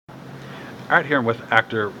All right, here I'm with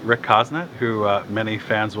actor Rick Cosnett, who many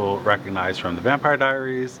fans will recognize from The Vampire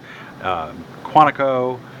Diaries,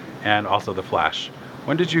 Quantico, and also The Flash.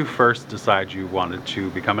 When did you first decide you wanted to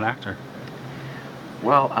become an actor?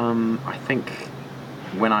 Well, I think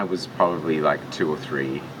when I was probably like 2 or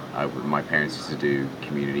 3, my parents used to do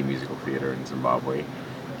community musical theater in Zimbabwe,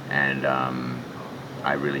 and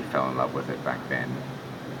I really fell in love with it back then.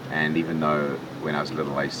 And even though when I was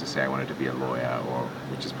little, I used to say I wanted to be a lawyer, or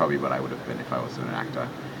which is probably what I would have been if I wasn't an actor,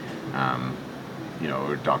 um,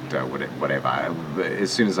 or a doctor, whatever.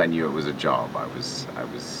 As soon as I knew it was a job, I was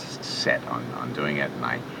set on doing it, and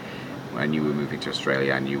when I knew we were moving to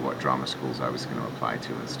Australia, I knew what drama schools I was going to apply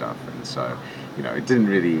to and stuff. And so, it didn't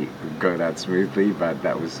really go that smoothly, but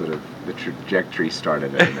that was sort of the trajectory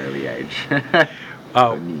started at an early age.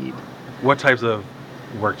 Uh, The need. what types of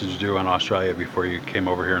work did you do in Australia before you came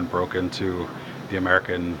over here and broke into the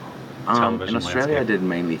American television In Australia, I landscape? did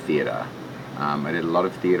mainly theatre. I did a lot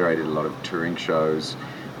of theatre. I did a lot of touring shows.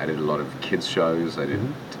 I did a lot of kids shows. I did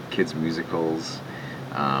kids musicals.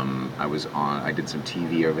 I did some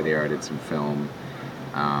TV over there. I did some film.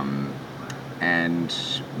 And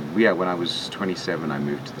yeah, when I was 27, I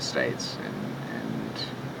moved to the States and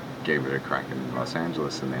gave it a crack in Los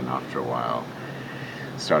Angeles. And then after a while,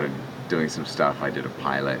 started doing some stuff. I did a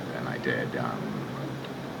pilot, and I did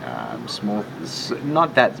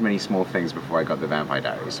not that many small things before I got the Vampire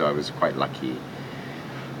Diaries. So I was quite lucky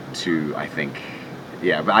to, I think,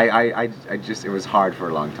 yeah. But I just, it was hard for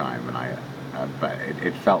a long time, and but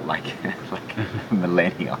it felt like like a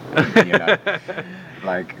millennial,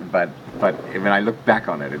 but when I look back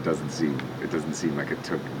on it, it doesn't seem like it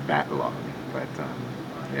took that long. But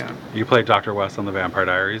yeah. You played Dr. West on The Vampire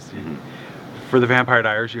Diaries. Mm-hmm. For The Vampire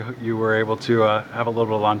Diaries, you were able to have a little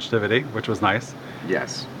bit of longevity, which was nice.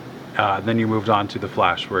 Yes. Then you moved on to The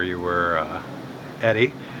Flash, where you were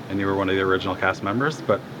Eddie, and you were one of the original cast members.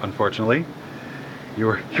 But unfortunately, you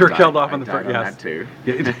were killed off in the first. Yes, that too.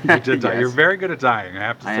 You did die. Yes. You're very good at dying, I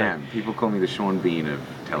have to say. I am. People call me the Sean Bean of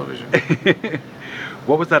television.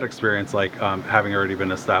 What was that experience like, having already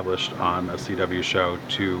been established on a CW show,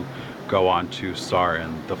 to go on to star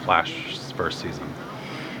in The Flash's first season?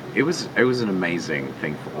 It was an amazing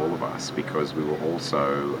thing for all of us, because we were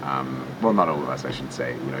also, well, not all of us, I should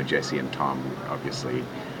say. Jesse and Tom obviously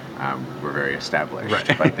were very established,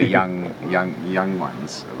 right. But the young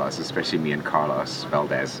ones of us, especially me and Carlos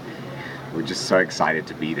Valdez, were just so excited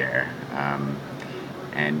to be there,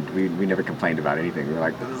 and we never complained about anything. We were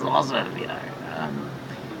like, "This is awesome,"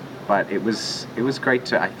 But it was great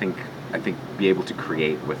to, I think, be able to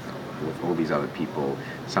create with all these other people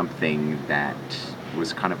something that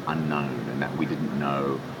was kind of unknown, and that we didn't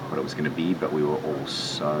know what it was going to be, but we were all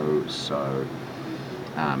so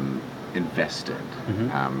invested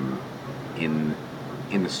in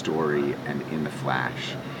the story and in the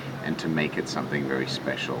Flash, and to make it something very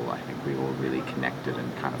special. I think we all really connected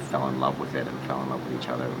and kind of fell in love with it and fell in love with each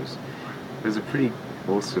other. It was a pretty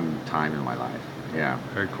awesome time in my life. Yeah.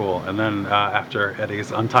 Very cool. And then after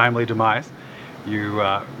Eddie's untimely demise, you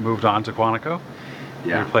moved on to Quantico.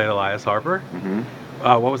 Yeah. You played Elias Harper. Mm-hmm.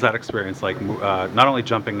 What was that experience like? Not only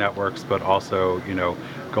jumping networks, but also,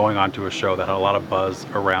 going on to a show that had a lot of buzz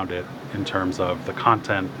around it in terms of the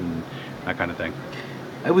content and that kind of thing.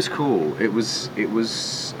 It was cool. It was it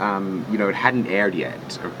hadn't aired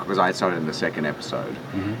yet, because I started in the second episode,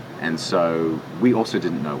 and so we also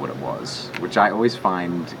didn't know what it was, which I always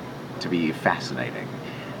find to be fascinating,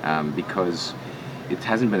 because it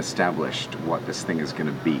hasn't been established what this thing is going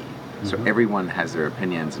to be. So everyone has their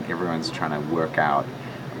opinions, and everyone's trying to work out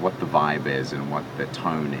what the vibe is and what the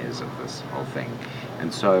tone is of this whole thing.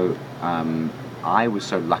 And so I was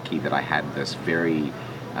so lucky that I had this very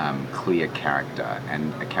clear character,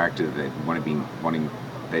 and a character that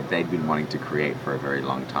they'd been wanting to create for a very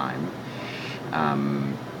long time.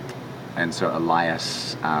 And so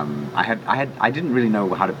Elias, I didn't really know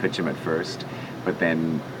how to pitch him at first, but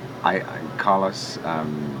then Carlos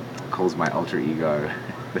calls my alter ego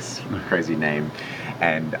this crazy name,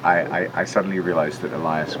 and I suddenly realized that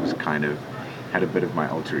Elias was kind of had a bit of my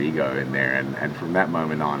alter ego in there, and from that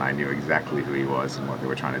moment on, I knew exactly who he was and what they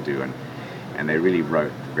were trying to do, and they really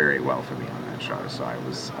wrote very well for me on that show. So I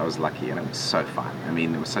was lucky, and it was so fun. I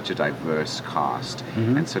mean, there was such a diverse cast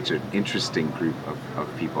and such an interesting group of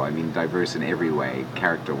people. I mean, diverse in every way,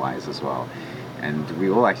 character-wise as well, and we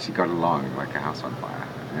all actually got along like a house on fire.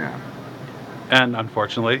 Yeah. And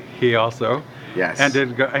unfortunately, he also Yes. and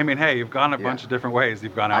did go. I mean, hey, you've gone a bunch of different ways.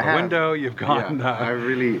 You've gone out a window. You've gone. Yeah, I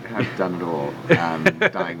really have done it all,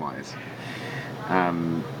 dying-wise.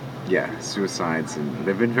 Suicides, and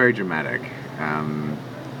they've been very dramatic.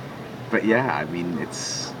 But yeah, I mean,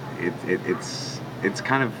 it's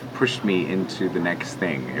kind of pushed me into the next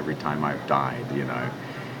thing every time I've died.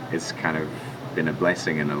 It's kind of been a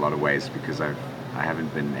blessing in a lot of ways because I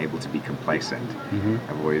haven't been able to be complacent.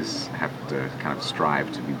 I've always have to kind of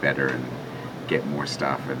strive to be better and get more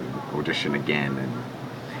stuff and audition again, and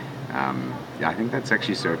yeah, I think that's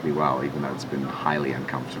actually served me well, even though it's been highly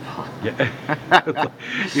uncomfortable. Yeah.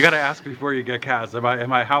 You got to ask before you get cast.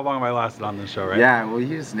 How long am I lasted on this show, right? Yeah, well,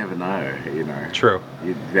 you just never know. True.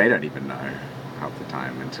 They don't even know half the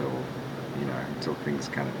time until things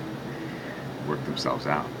kind of work themselves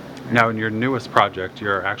out. Now, in your newest project,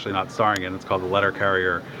 you're actually not starring in. It's called The Letter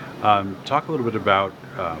Carrier. Talk a little bit about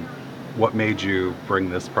what made you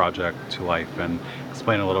bring this project to life, and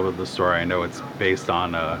explain a little bit of the story. I know it's based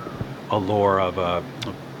on a lore of a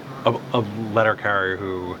letter carrier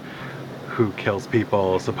who kills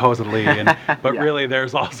people supposedly, but Yeah. really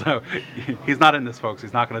there's also he's not in this, folks.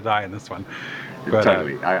 He's not going to die in this one. But,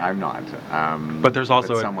 Totally, I'm not. But there's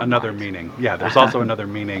also someone another might. meaning. Yeah, there's also another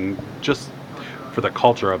meaning just for the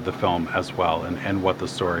culture of the film as well, and what the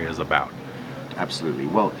story is about. Absolutely.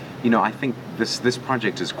 Well, I think this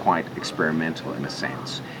project is quite experimental in a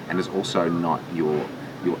sense, and is also not your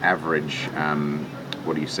average.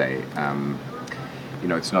 What do you say?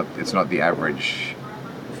 It's not the average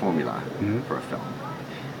formula for a film.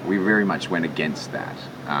 We very much went against that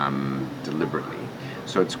deliberately.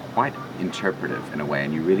 So it's quite interpretive in a way,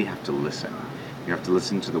 and you really have to listen. You have to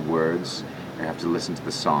listen to the words. You have to listen to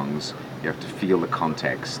the songs. You have to feel the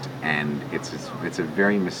context, and it's a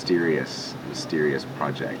very mysterious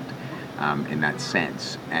project in that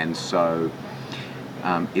sense. And so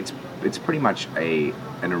it's pretty much an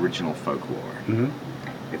original folklore.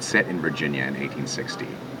 It's set in Virginia in 1860.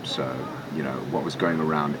 So what was going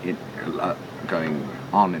on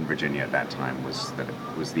in Virginia at that time was that it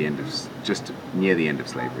was just near the end of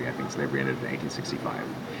slavery. I think slavery ended in 1865,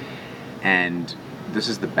 and this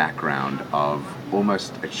is the background of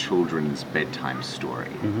almost a children's bedtime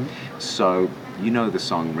story. So the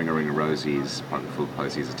song "Ring a Ring a Rosie's," "Pocket full of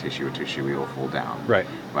posies, a tissue, we all fall down."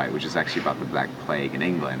 Right, which is actually about the Black Plague in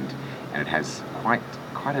England, and it has quite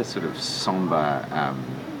a sort of somber,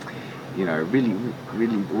 really,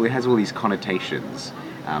 well, it has all these connotations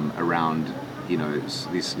around,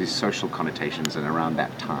 these social connotations and around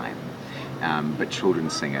that time. But children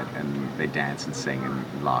sing it, and they dance and sing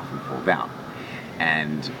and laugh and fall down.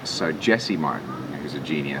 And so Jesse Martin, who's a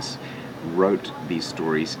genius, wrote these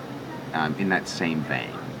stories in that same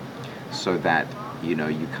vein, so that you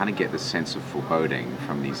kind of get the sense of foreboding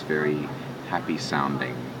from these very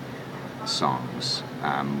happy-sounding songs,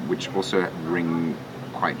 which also ring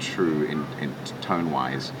quite true in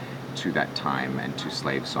tone-wise to that time and to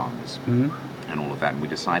slave songs and all of that. And we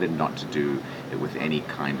decided not to do it with any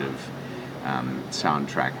kind of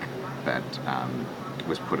soundtrack that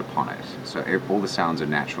was put upon it. So all the sounds are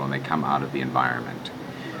natural and they come out of the environment.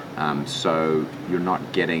 So you're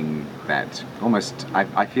not getting that almost,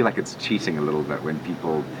 I feel like it's cheating a little bit when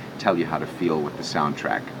people tell you how to feel with the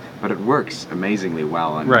soundtrack, but it works amazingly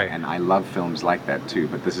well, and I love films like that too,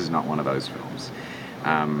 but this is not one of those films.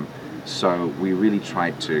 So we really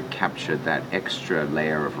tried to capture that extra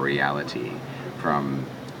layer of reality from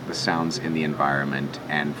the sounds in the environment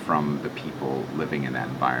and from the people living in that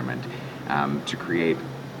environment, to create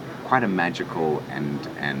quite a magical and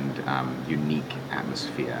unique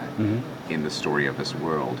atmosphere in the story of this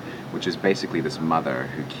world, which is basically this mother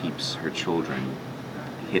who keeps her children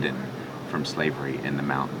hidden from slavery in the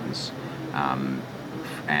mountains.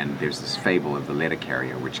 And there's this fable of the letter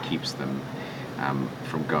carrier which keeps them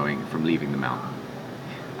from leaving the mountain.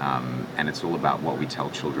 And it's all about what we tell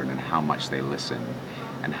children and how much they listen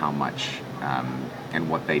and how much and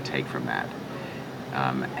what they take from that.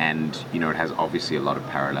 And it has obviously a lot of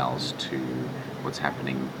parallels to what's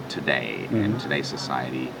happening today in today's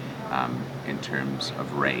society, in terms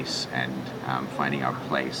of race and finding our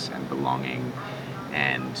place and belonging,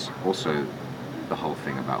 and also the whole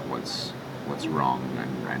thing about what's wrong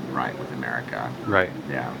and right with America. Right.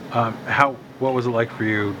 Yeah. What was it like for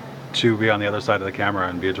you to be on the other side of the camera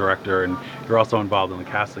and be a director, and you're also involved in the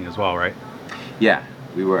casting as well, right? Yeah,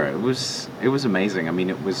 we were. It was amazing. I mean,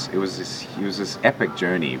 it was this epic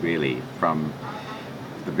journey, really, from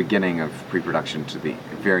the beginning of pre-production to the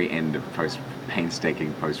very end of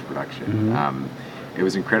painstaking post-production. It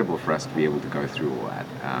was incredible for us to be able to go through all that.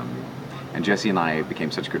 And Jesse and I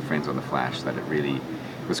became such good friends on The Flash that it really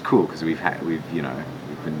was cool, because we've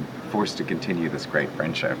been forced to continue this great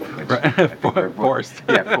friendship. Which Forced.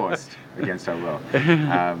 Yeah, forced against our will.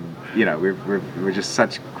 We're just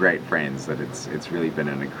such great friends that it's really been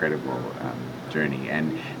an incredible journey.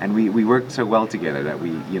 And we work so well together that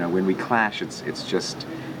when we clash, it's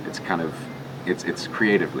it's kind of it's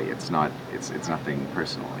creatively, it's nothing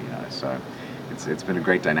personal, you know. So it's been a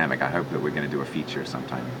great dynamic. I hope that we're going to do a feature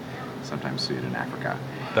sometime soon in Africa.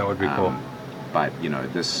 That would be cool. But you know,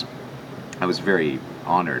 I was very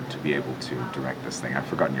honored to be able to direct this thing. I've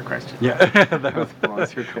forgotten your question. Yeah. What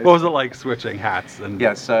was your question? What was it like switching hats? And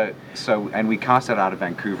Yeah, and we cast it out of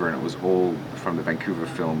Vancouver, and it was all from the Vancouver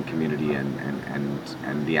film community,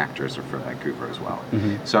 and the actors are from Vancouver as well.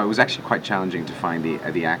 So it was actually quite challenging to find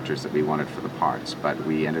the actors that we wanted for the parts, but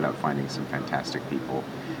we ended up finding some fantastic people,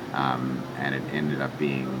 and it ended up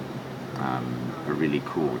being a really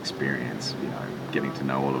cool experience, you know, getting to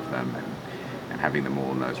know all of them and having them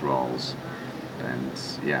all in those roles. And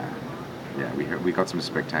yeah, we got some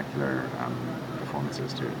spectacular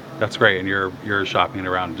performances too. that's great. And you're shopping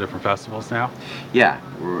around different festivals now? Yeah,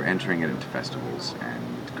 we're entering it into festivals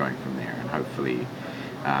and going from there, and hopefully,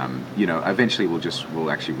 you know, eventually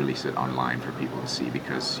we'll actually release it online for people to see,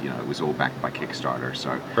 because you know it was all backed by Kickstarter,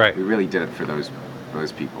 so Right. we really did it for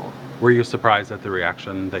those people. Were you surprised at the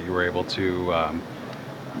reaction that you were able to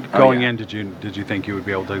Oh, going yeah. in? Did you think you would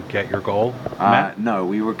be able to get your goal met? No,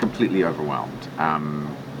 we were completely overwhelmed.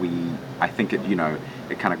 I think it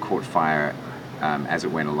kind of caught fire as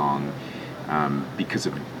it went along, because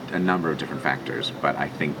of a number of different factors. But I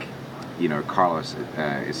think, you know, Carlos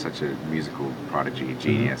is such a musical prodigy,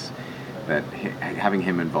 genius, that having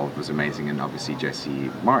him involved was amazing. And obviously Jesse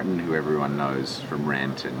Martin, who everyone knows from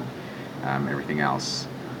Rent and everything else,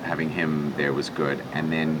 having him there was good.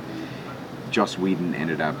 And then Joss Whedon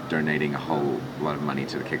ended up donating a whole lot of money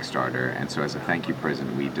to the Kickstarter, and so as a thank you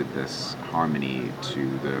present, we did this harmony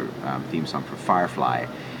to the theme song for Firefly,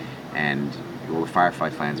 and all the Firefly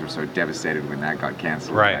fans were so devastated when that got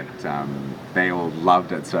cancelled. Right. That they all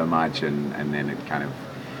loved it so much, and then it kind of,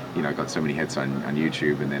 you know, got so many hits on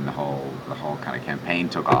YouTube, and then the whole kind of campaign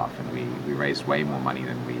took off, and we raised way more money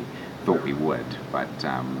than we thought we would, but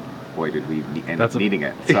boy, did we end up needing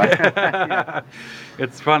it. So, yeah.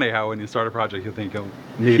 It's funny how when you start a project, you think you'll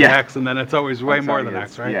need Yeah. X, and then it's always way I'm more sorry, than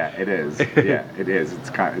X, right? Yeah, it is. Yeah, it is. It's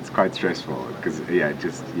quite stressful, because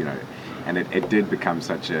just, you know, and it did become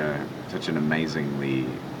such an amazingly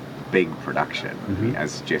big production.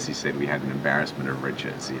 As Jesse said, we had an embarrassment of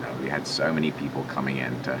riches. You know, we had so many people coming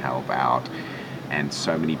in to help out, and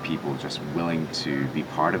so many people just willing to be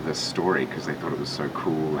part of this story because they thought it was so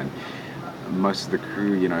cool. And most of the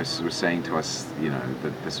crew, you know, were saying to us, you know,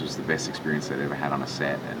 that this was the best experience they'd ever had on a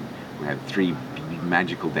set, and we had 3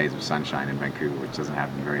 magical days of sunshine in Vancouver, which doesn't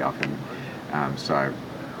happen very often. So,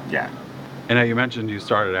 yeah. And now you mentioned you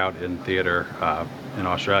started out in theater in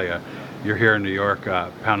Australia. You're here in New York,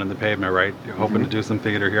 pounding the pavement, right? You're hoping to do some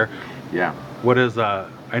theater here. Yeah. What is?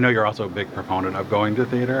 I know you're also a big proponent of going to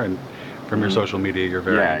theater, and from your social media, you're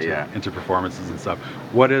very into performances and stuff.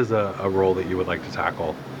 What is a role that you would like to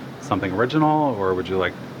tackle? Something original, or would you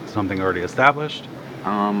like something already established?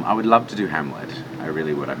 I would love to do Hamlet. I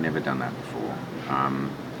really would. I've never done that before.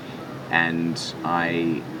 And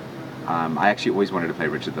I actually always wanted to play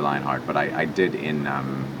Richard the Lionheart, but I did in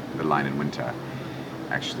The Lion in Winter,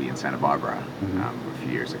 actually in Santa Barbara, a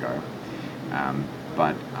few years ago.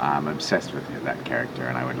 But I'm obsessed with that character,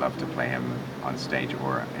 and I would love to play him on stage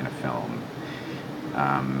or in a film,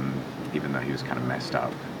 even though he was kind of messed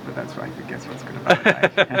up. But that's what I think. That's what's going to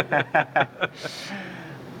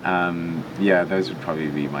motivate. Yeah, those would probably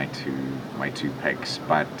be my two picks.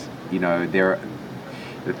 But you know,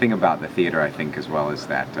 the thing about the theater, I think, as well, is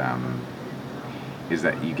that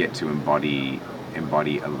you get to embody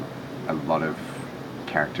a lot of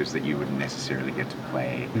characters that you wouldn't necessarily get to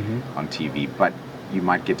play on TV, but you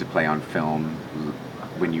might get to play on film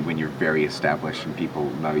when you're very established and people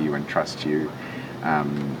know you and trust you.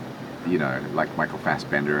 You know, like Michael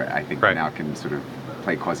Fassbender, I think now can sort of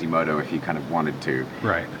play Quasimodo if he kind of wanted to.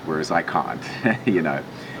 Right. Whereas I can't, you know,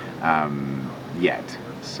 yet.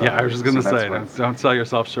 So, yeah, I was just going to say, don't sell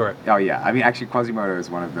yourself short. Oh yeah, I mean, actually, Quasimodo is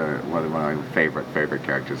one of my favorite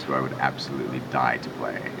characters who I would absolutely die to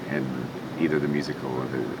play in either the musical or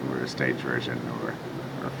a stage version or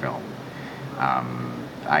film.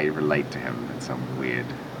 I relate to him in some weird,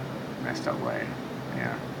 messed up way.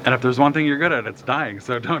 Yeah. And if there's one thing you're good at, it's dying.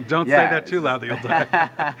 So don't say that too loud that you'll die.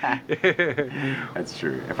 That's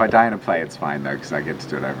true. If I die in a play, it's fine though, because I get to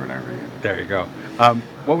do it over and over again. There you go.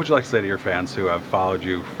 What would you like to say to your fans who have followed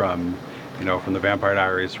you from the Vampire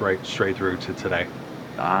Diaries right straight through to today?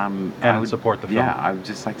 And support the film. Yeah, I would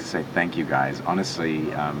just like to say thank you guys. Honestly,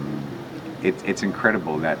 it's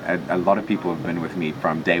incredible that a lot of people have been with me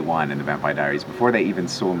from day one in the Vampire Diaries before they even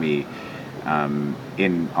saw me on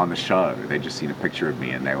the show. They'd just seen a picture of me,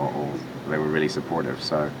 and they were really supportive.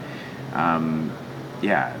 So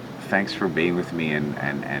yeah, thanks for being with me,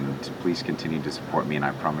 and please continue to support me, and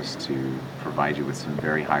I promise to provide you with some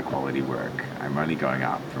very high quality work. I'm only going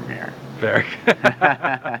up from here. Very good.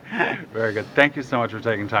 Very good. Thank you so much for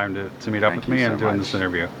taking time to meet up Thank with you me so and doing much. this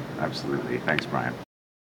interview. Absolutely. Thanks, Brian.